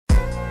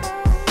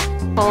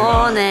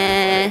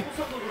뻔해.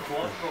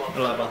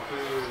 일로 와봐.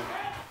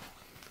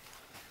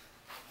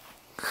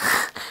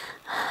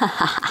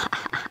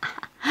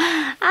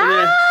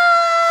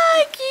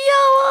 아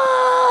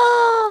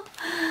귀여워.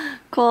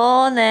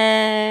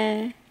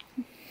 거네.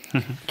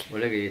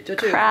 원래 이게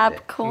쪄줘야 크랩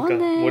돼. 거네.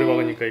 그러니까 머리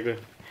박으니까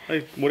이거.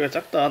 아이 머리가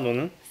작다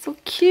너는. So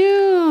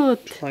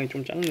cute. 조상이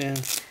좀 작네.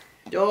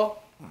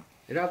 쪄.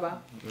 이리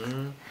와봐.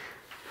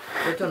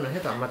 쪄는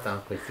해도 안 맞지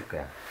않고 있을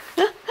거야.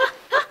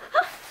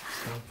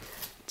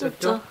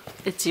 쪼쪼.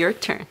 It's your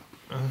turn.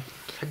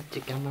 사진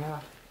찍게 한번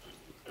해봐.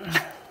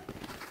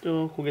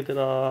 저 고개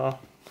들어.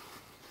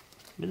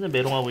 맨날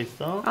메롱하고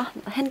있어. 아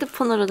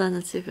핸드폰으로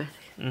나는 찍어야 돼.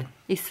 응.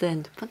 있어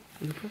핸드폰?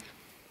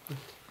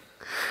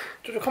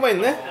 쪼쪼 가만히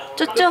있네.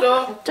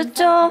 쪼쪼.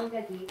 쪼쪼.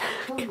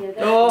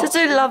 쪼쪼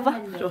일로 와봐.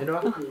 이리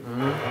와.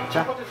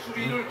 자.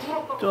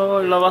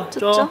 쪼 일로 와봐.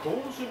 쪼쪼.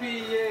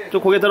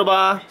 쪼 고개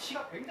들어봐.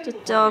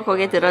 쪼쪼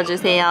고개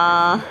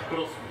들어주세요.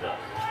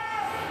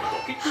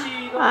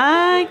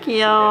 아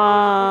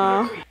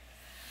귀여워.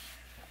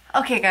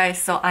 Okay guys,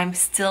 so I'm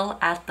still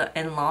at the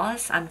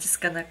in-laws. I'm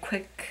just gonna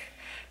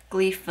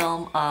quickly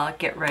film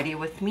get ready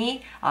with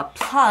me.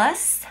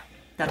 Plus,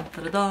 dun,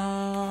 dun,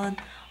 dun,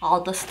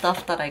 all the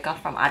stuff that I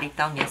got from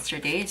Aritaum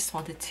yesterday. I just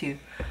wanted to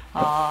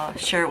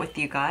share it with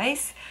you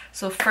guys.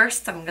 So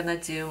first I'm gonna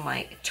do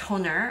my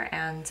toner,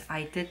 and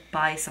I did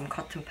buy some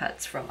cotton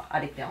pads from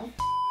Aritaum.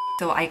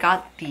 So I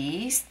got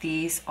these.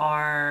 These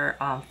are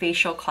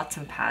facial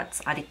cotton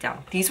pads,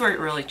 Aritaum. These were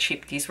really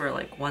cheap. These were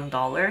like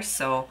 $1.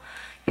 So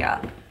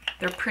yeah,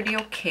 they're pretty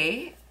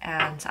okay.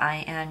 And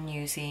I am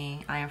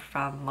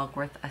from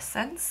Mugwort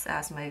Essence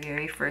as my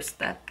very first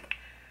step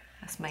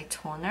as my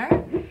toner.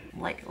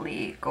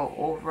 Lightly go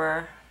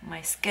over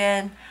my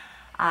skin.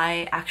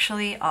 I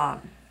actually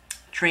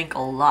drank a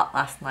lot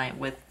last night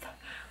with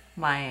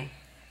my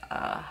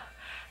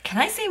can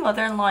I say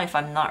mother-in-law if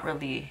I'm not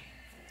really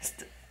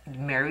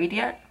married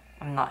yet?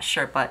 I'm not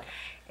sure, but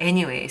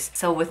anyways,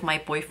 so with my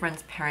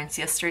boyfriend's parents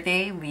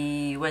yesterday,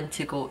 we went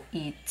to go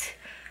eat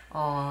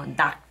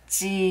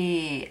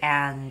낙지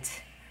and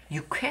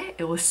육회.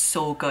 It was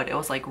so good. It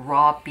was like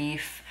raw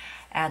beef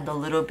and a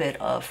little bit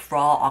of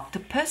raw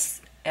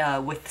octopus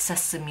with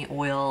sesame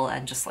oil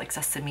and just like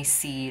sesame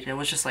seed. It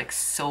was just like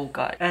so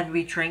good. And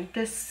we drank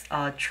this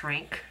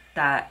drink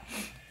that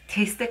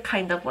tasted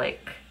kind of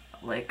like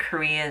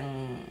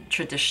Korean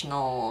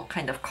traditional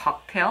kind of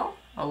cocktail.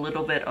 A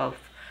little bit of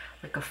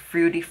like a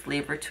fruity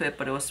flavor to it,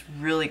 but it was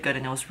really good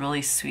and it was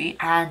really sweet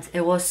and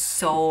it was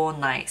so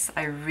nice.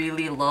 I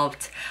really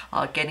loved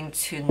getting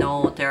to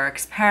know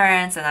Derek's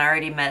parents, and I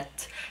already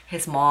met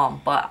his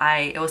mom, but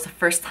it was the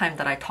first time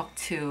that I talked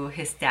to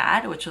his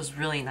dad, which was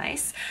really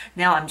nice.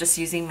 Now I'm just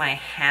using my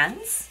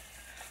hands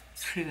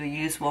to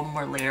use one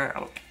more layer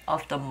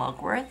of the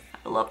mugwort.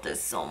 I love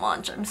this so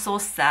much. I'm so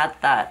sad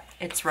that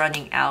it's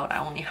running out. I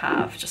only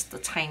have just a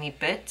tiny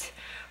bit.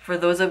 For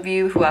those of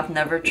you who have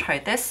never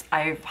tried this,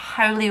 I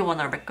highly want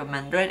to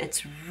recommend it.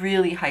 It's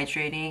really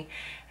hydrating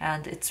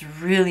and it's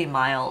really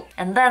mild.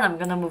 And then I'm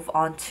gonna move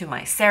on to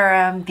my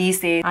serum.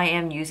 These days I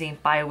am using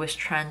by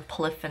WISHTREND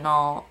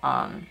Polyphenol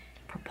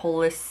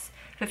Propolis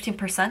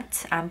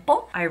 15%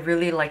 Ampoule. I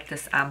really like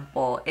this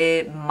Ampoule.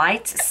 It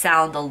might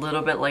sound a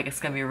little bit like it's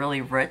gonna be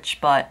really rich,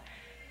 but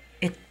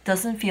it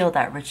doesn't feel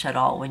that rich at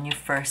all. When you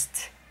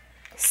first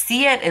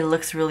see it, it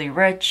looks really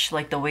rich,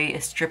 like the way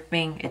it's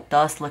dripping. It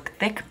does look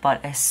thick,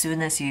 but as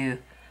soon as you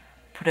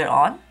put it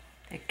on,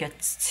 it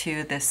gets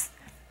to this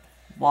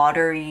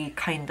watery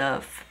kind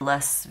of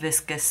less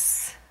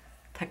viscous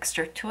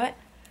texture to it.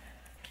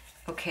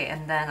 Okay,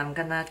 and then I'm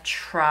gonna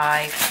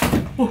try.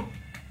 Ooh.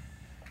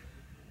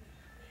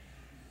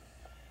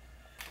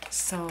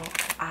 So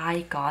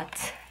I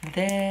got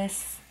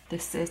this.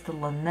 This is the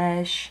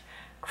Laneige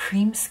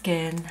Cream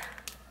Skin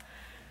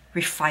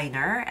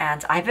Refiner,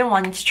 and I've been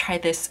wanting to try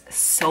this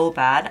so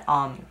bad.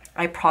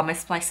 I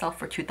promised myself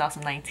for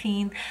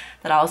 2019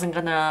 that I wasn't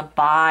gonna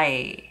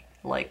buy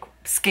like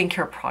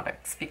skincare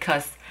products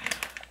because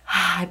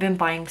I've been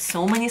buying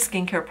so many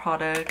skincare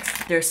products.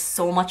 There's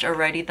so much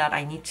already that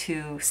I need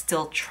to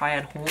still try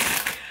at home.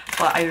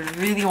 But I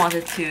really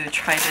wanted to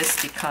try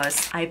this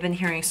because I've been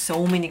hearing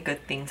so many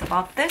good things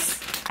about this.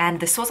 And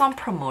this was on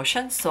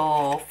promotion,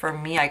 so for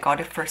me, I got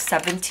it for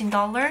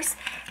 $17.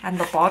 And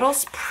the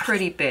bottle's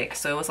pretty big,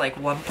 so it was like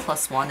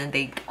 1+1, and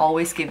they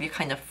always give you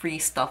kind of free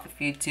stuff if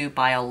you do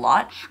buy a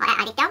lot. At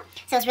Aritaum,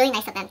 so it was really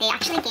nice of them. They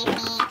actually gave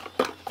me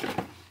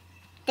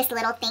this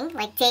little thing,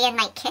 like day and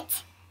night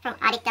kit from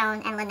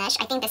Aritaum and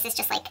Laneige. I think this is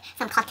just like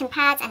some cotton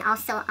pads and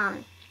also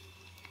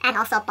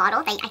a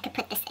bottle that I could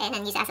put this in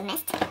and use as a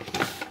mist.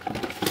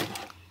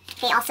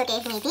 They also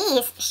gave me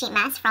these sheet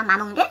masks from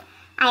MAMONDE.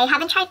 I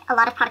haven't tried a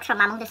lot of products from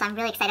MAMONDE, so I'm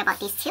really excited about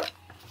these two.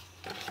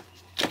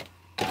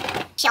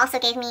 she also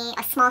gave me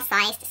a small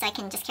size so I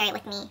can just carry it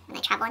with me when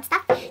I travel and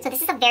stuff. So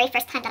this is the very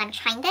first time that I'm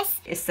trying this.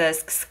 It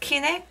says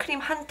스킨에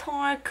크림 한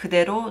통을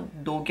그대로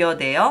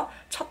녹여내어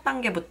첫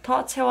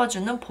단계부터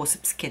채워주는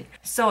보습 스킨.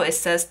 So it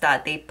says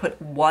that they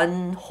put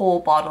one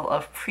whole bottle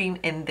of cream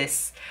in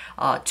this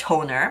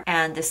toner,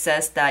 and it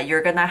says that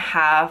you're gonna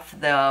have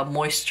the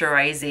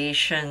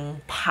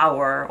moisturization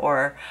power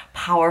or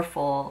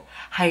powerful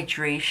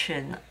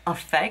hydration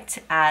effect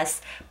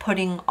as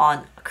putting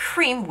on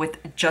cream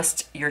with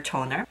just your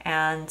toner.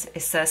 And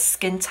it says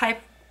skin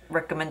type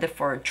recommended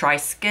for dry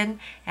skin,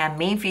 and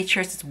main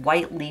features is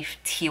white leaf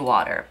tea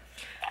water.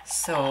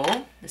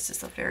 So this is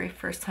the very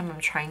first time I'm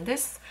trying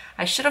this.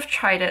 I should have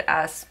tried it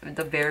as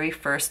the very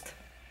first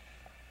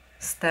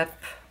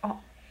step. Oh,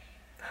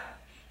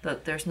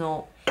 there's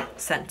no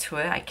scent to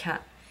it. I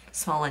can't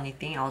smell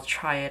anything. I'll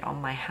try it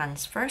on my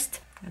hands first.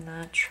 I'm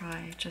gonna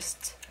try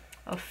just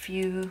a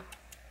few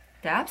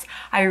dabs.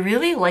 I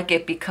really like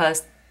it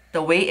because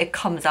the way it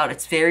comes out,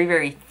 it's very,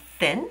 very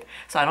thin.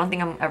 So I don't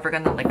think I'm ever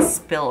gonna like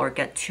spill or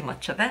get too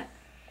much of it.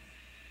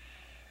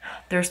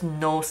 There's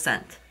no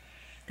scent.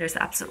 There's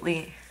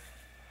absolutely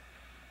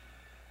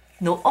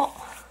no,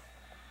 oh,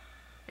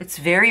 it's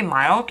very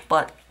mild,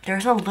 but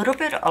there's a little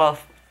bit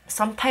of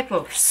some type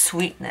of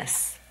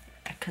sweetness.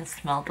 I can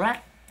smell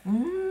that.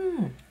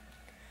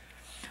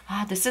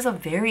 This is a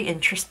very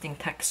interesting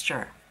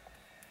texture.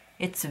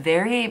 It's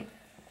very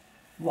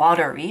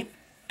watery,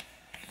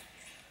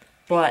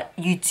 but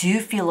you do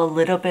feel a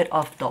little bit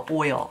of the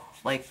oil,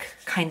 like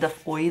kind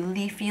of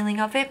oily feeling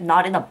of it.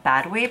 Not in a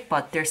bad way,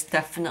 but there's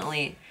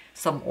definitely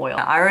some oil.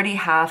 I already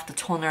have the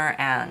toner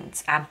and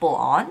Ampoule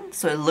on,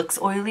 so it looks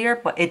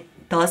oilier, but it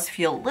does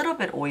feel a little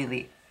bit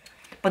oily,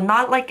 but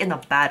not like in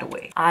a bad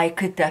way. I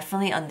could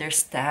definitely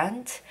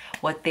understand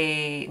what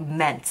they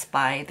meant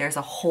by there's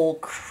a whole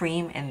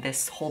cream in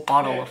this whole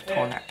bottle of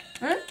toner.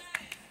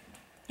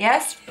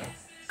 Yes?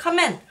 Come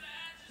in.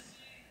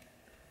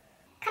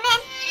 Come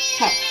in.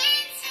 Hey.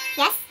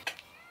 Yes?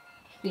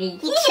 이게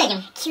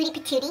Cutie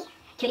patootie.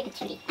 cutie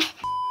patootie.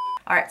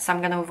 Alright, so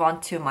I'm gonna move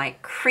on to my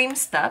cream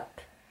step.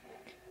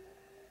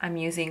 I'm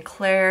using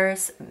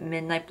Klairs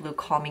Midnight Blue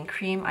Calming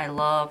Cream. I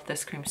love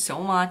this cream so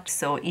much.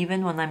 So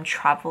even when I'm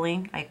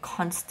traveling, I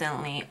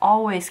constantly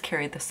always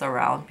carry this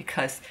around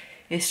because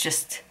it's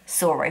just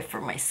so right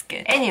for my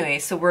skin. Anyway,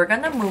 so we're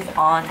gonna move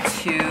on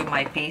to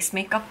my base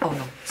makeup. Oh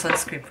no,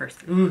 sunscreen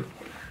first. Ooh.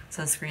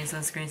 Sunscreen,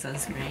 sunscreen,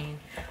 sunscreen.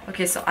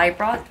 Okay, so I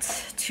brought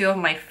two of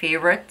my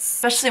favorites.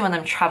 Especially when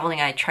I'm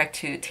traveling, I try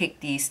to take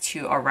these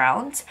two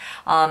around.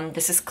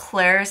 This is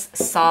Klairs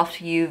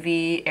Soft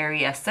UV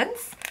Airy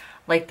Essence.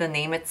 Like the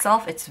name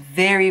itself, it's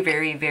very,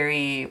 very,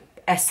 very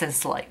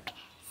essence-like.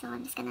 So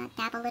I'm just gonna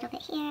dab a little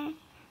bit here, a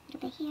little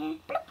bit here.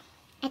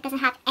 It doesn't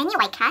have any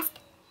white cast.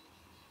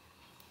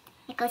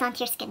 It goes onto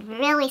your skin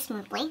really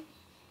smoothly.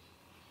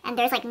 And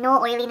there's like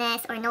no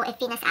oiliness or no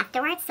iffiness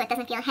afterwards, so it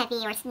doesn't feel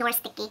heavy or nor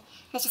sticky.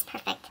 It's just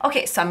perfect.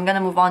 Okay, so I'm gonna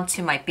move on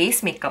to my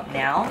base makeup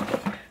now.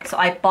 So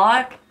I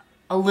bought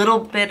a little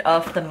bit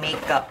of the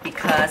makeup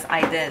because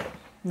I did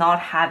not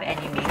have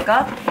any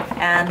makeup,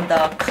 and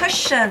the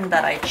cushion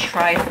that I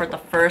tried for the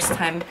first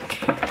time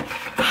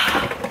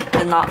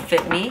did not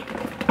fit me.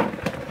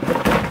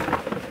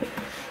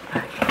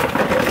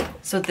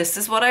 So this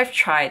is what I've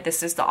tried.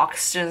 This is the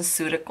Oxygen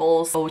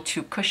Ceuticals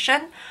O2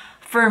 cushion.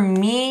 For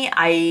me,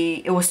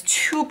 it was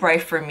too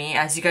bright for me,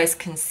 as you guys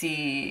can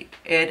see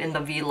it in the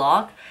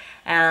vlog.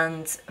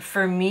 And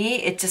for me,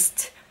 it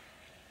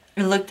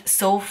looked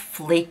so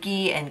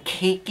flaky and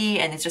cakey,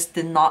 and it just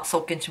did not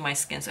soak into my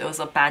skin. So it was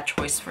a bad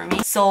choice for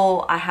me.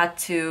 So I had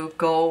to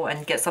go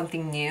and get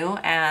something new,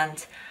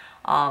 and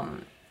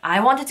I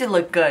wanted to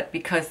look good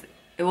because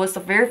it was the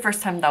very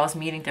first time that I was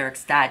meeting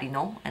Derek's dad, you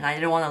know, and I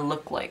didn't want to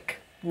look like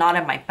not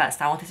at my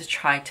best. I wanted to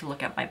try to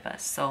look at my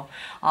best. So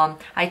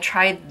I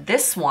tried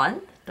this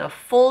one, the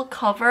full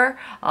cover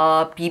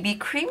BB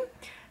cream.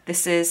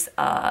 This is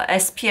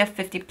SPF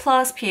 50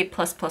 plus, PA+++,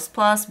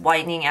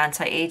 whitening,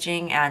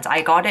 anti-aging, and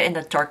I got it in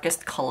the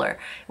darkest color,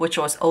 which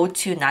was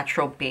O2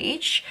 Natural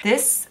Beige.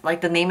 This,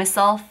 like the name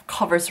itself,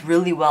 covers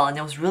really well, and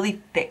it was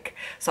really thick.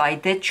 So I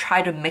did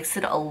try to mix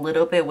it a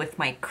little bit with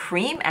my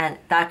cream, and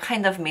that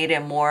kind of made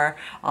it more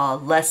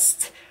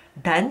less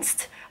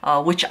dense,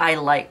 which I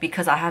like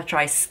because I have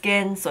dry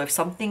skin. So if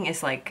something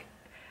is like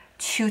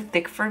too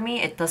thick for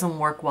me, it doesn't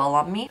work well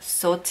on me.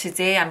 So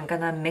today I'm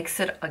gonna mix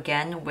it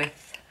again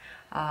with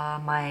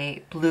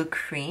my blue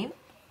cream.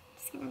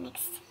 Just gonna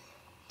mix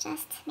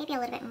just maybe a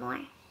little bit more.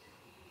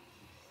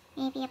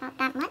 Maybe about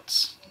that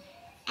much.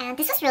 And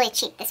this was really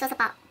cheap. This was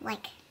about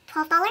like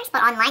 $12,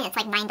 but online it's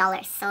like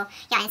 $9. So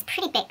yeah, it's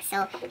pretty big.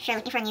 So if you're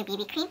looking for a new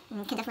BB cream,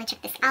 you can definitely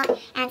check this out.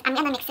 And I'm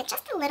gonna mix it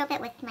just a little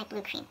bit with my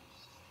blue cream.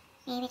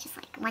 Maybe just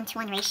like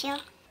 1-to-1 ratio.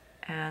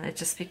 And it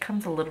just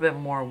becomes a little bit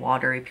more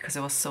watery because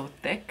it was so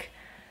thick.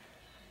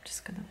 I'm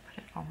just gonna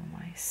put it on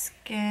my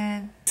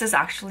skin. This is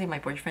actually my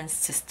boyfriend's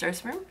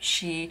sister's room.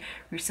 She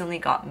recently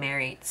got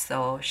married,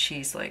 so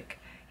she's like,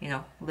 you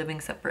know,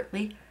 living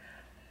separately.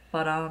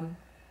 But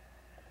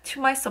to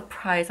my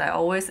surprise, I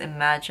always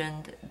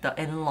imagined the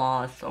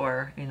in-laws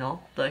or, you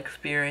know, the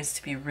experience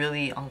to be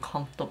really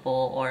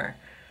uncomfortable or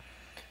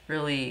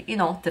really, you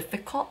know,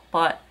 difficult.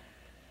 But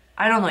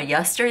I don't know,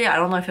 yesterday, I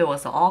don't know if it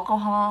was the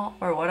alcohol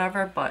or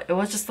whatever, but it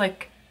was just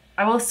like,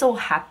 I was so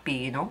happy,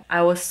 you know?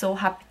 I was so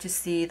happy to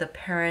see the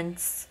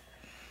parents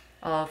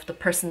of the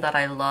person that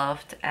I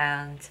loved,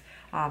 and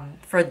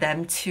for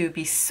them to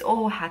be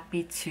so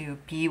happy to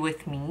be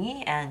with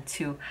me and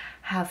to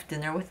have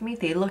dinner with me.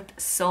 They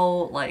looked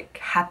so like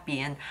happy,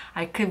 and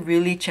I could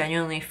really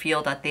genuinely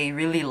feel that they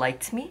really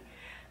liked me.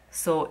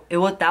 So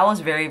that was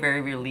very,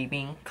 very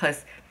relieving,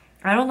 because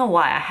I don't know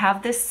why I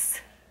have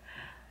this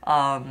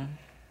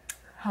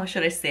how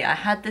should I say, I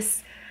had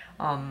this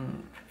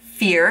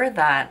fear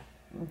that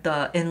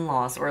the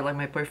in-laws or like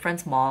my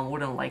boyfriend's mom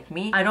wouldn't like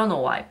me. I don't know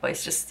why, but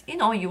it's just, you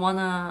know, you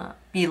wanna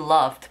be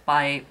loved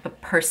by the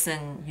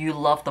person you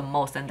love the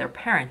most and their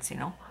parents, you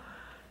know?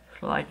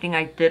 So I think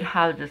I did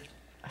have this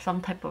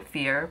some type of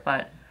fear,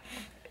 but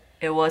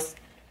it was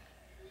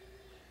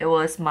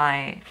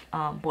my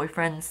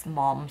boyfriend's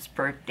mom's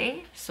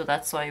birthday, so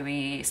that's why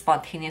we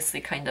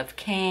spontaneously kind of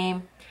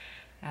came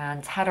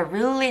and had a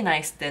really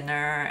nice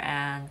dinner.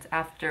 And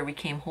after we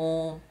came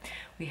home,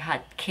 we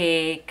had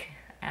cake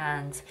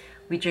and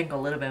we drank a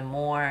little bit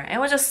more, and it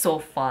was just so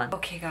fun.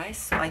 Okay guys,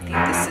 so I think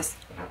this is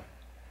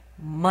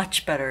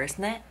much better,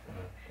 isn't it?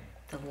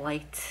 The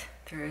light,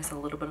 there is a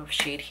little bit of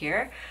shade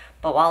here,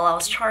 but while I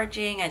was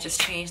charging, I just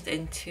changed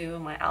into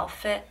my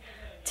outfit.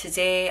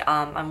 Today,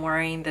 I'm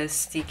wearing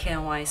this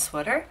DKNY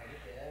sweater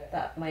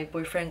that my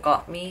boyfriend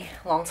got me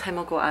a long time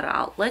ago at an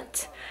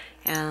outlet,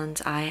 and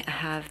I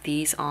have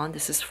these on.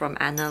 This is from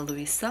Ana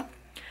Luisa.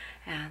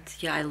 And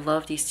yeah, I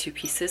love these two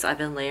pieces. I've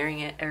been layering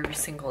it every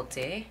single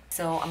day.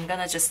 So I'm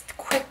gonna just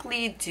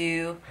quickly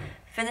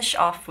finish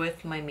off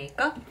with my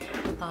makeup.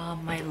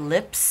 My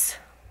lips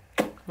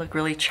look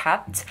really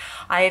chapped.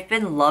 I've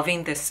been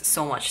loving this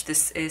so much.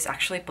 This is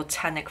actually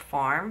Botanic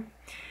Farm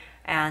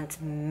and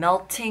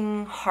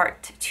Melting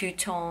Heart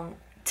two-tone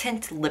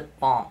tint lip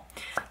balm.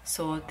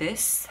 So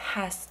this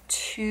has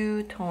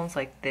two tones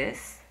like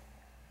this.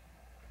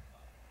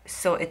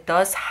 So it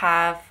does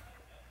have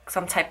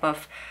some type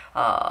of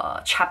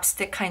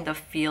chapstick kind of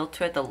feel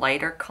to it, the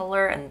lighter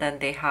color, and then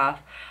they have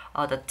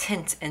the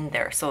tint in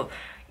there. So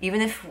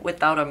even if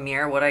without a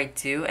mirror, what I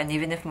do, and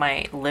even if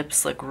my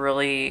lips look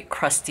really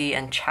crusty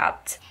and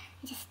chapped,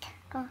 just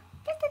go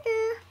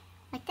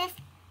like this,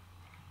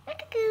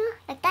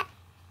 like that.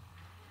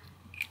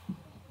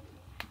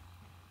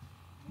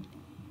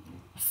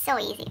 So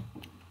easy.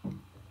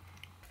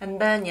 And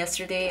then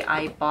yesterday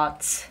I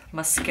bought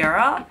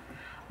mascara.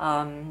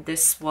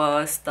 This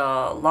was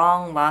the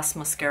Long Last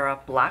Mascara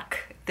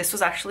Black. This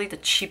was actually the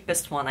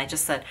cheapest one. I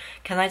just said,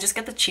 can I just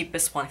get the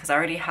cheapest one? Because I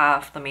already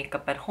have the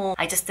makeup at home.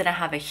 I just didn't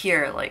have it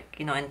here, like,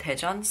 you know, in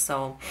Daejeon.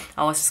 So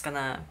I was just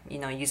gonna, you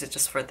know, use it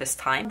just for this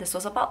time. This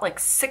was about like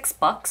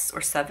 $6 or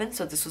 $7,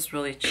 so this was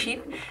really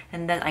cheap.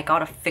 And then I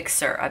got a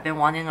fixer. I've been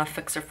wanting a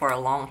fixer for a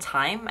long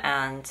time,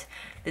 and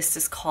this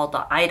is called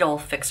the Idol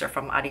Fixer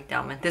from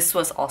Aritaum, and this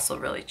was also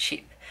really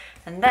cheap.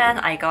 And then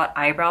I got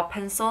eyebrow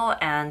pencil,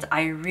 and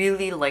I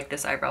really like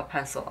this eyebrow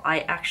pencil. I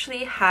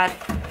actually had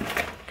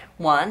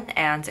one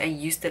and I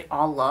used it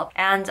all up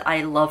and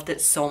I loved it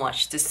so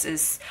much. This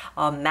is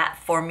a matte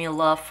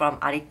formula from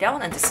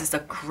Aritaum, and this is a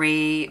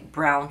gray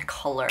brown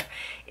color.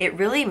 It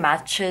really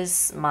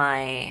matches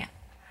my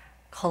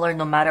color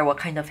no matter what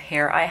kind of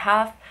hair I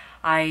have.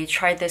 I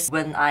tried this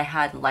when I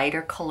had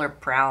lighter color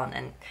brown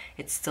and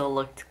it still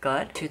looked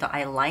good to the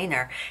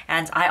eyeliner.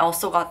 And I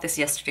also got this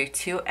yesterday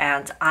too,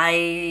 and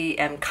I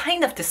am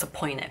kind of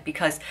disappointed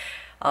because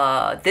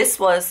this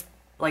was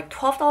like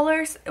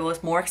 $12. It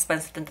was more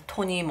expensive than the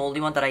Tony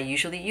Moly one that I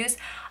usually use.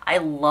 I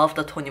love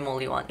the Tony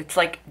Moly one. It's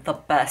like the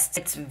best.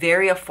 It's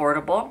very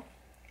affordable.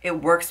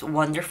 It works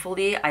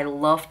wonderfully. I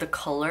love the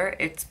color.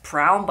 It's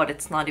brown, but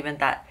it's not even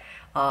that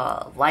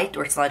light,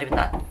 or it's not even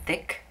that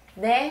thick.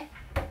 네.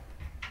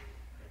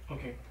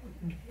 Okay.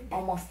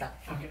 Almost done.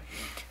 Okay.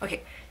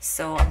 Okay,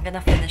 so I'm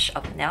gonna finish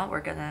up now.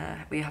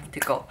 We have to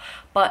go.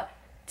 But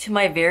to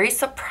my very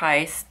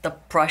surprise, the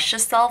brush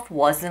itself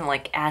wasn't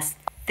like as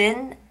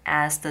thin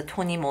as the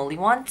Tony Moly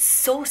one. It's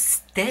so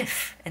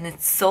stiff, and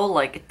it's so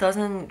like, it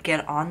doesn't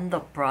get on the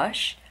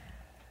brush.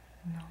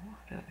 No,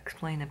 how to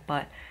explain it,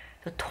 but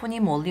the Tony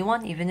Moly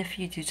one, even if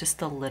you do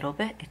just a little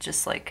bit, it's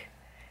just like,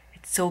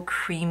 it's so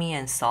creamy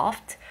and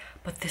soft.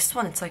 But this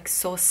one, it's like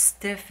so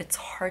stiff, it's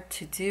hard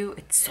to do,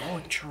 it's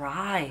so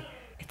dry.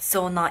 It's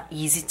so not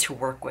easy to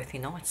work with, you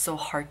know? It's so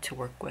hard to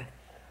work with.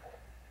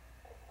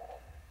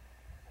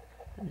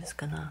 I'm just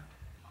gonna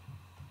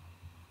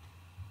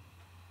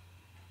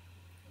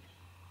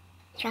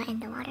Draw in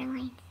the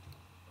waterline.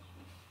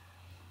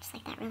 Just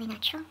like that, really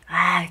natural.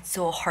 Ah, it's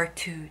so hard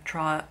to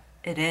draw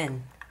it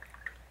in.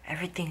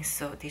 Everything's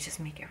so, they just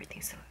make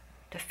everything so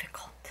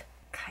difficult.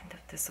 Kind of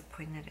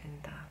disappointed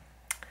in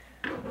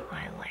the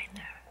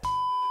eyeliner.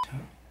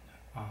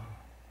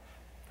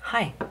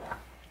 Hi.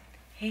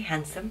 Hey,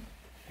 handsome.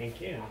 Thank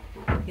you.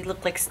 You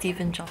look like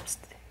Stephen Jobs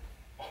today.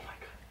 Oh my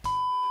god.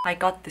 I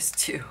got this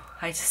too.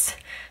 I just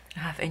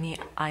didn't have any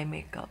eye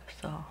makeup,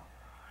 so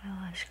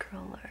eyelash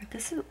curler.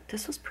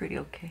 This was pretty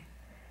okay.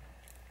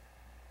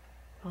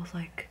 I was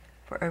like,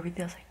 for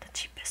everything, I was like, the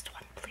cheapest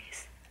one,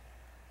 please.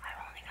 I'm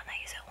only gonna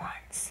use it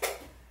once.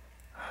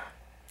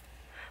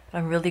 But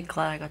I'm really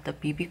glad I got the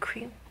BB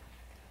cream.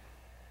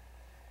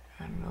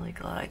 I'm really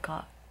glad I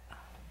got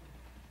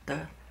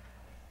the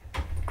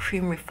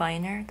cream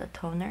refiner, the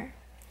toner.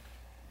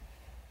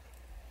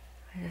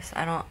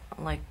 I don't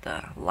like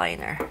the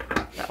liner.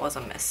 That was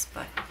a miss,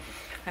 but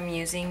I'm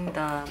using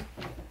the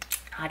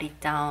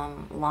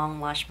Aritaum Long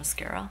Lash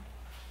Mascara.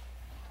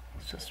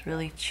 It's just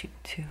really cheap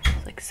too.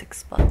 It's like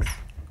 $6.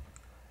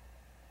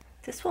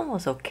 This one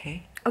was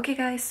okay. Okay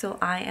guys, so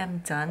I am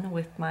done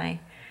with my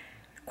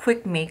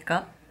quick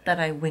makeup that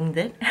I winged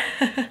it.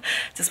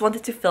 Just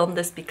wanted to film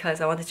this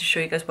because I wanted to show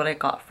you guys what I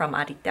got from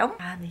Aritaum.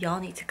 And y'all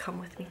need to come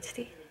with me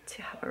today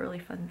to have a really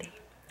fun day.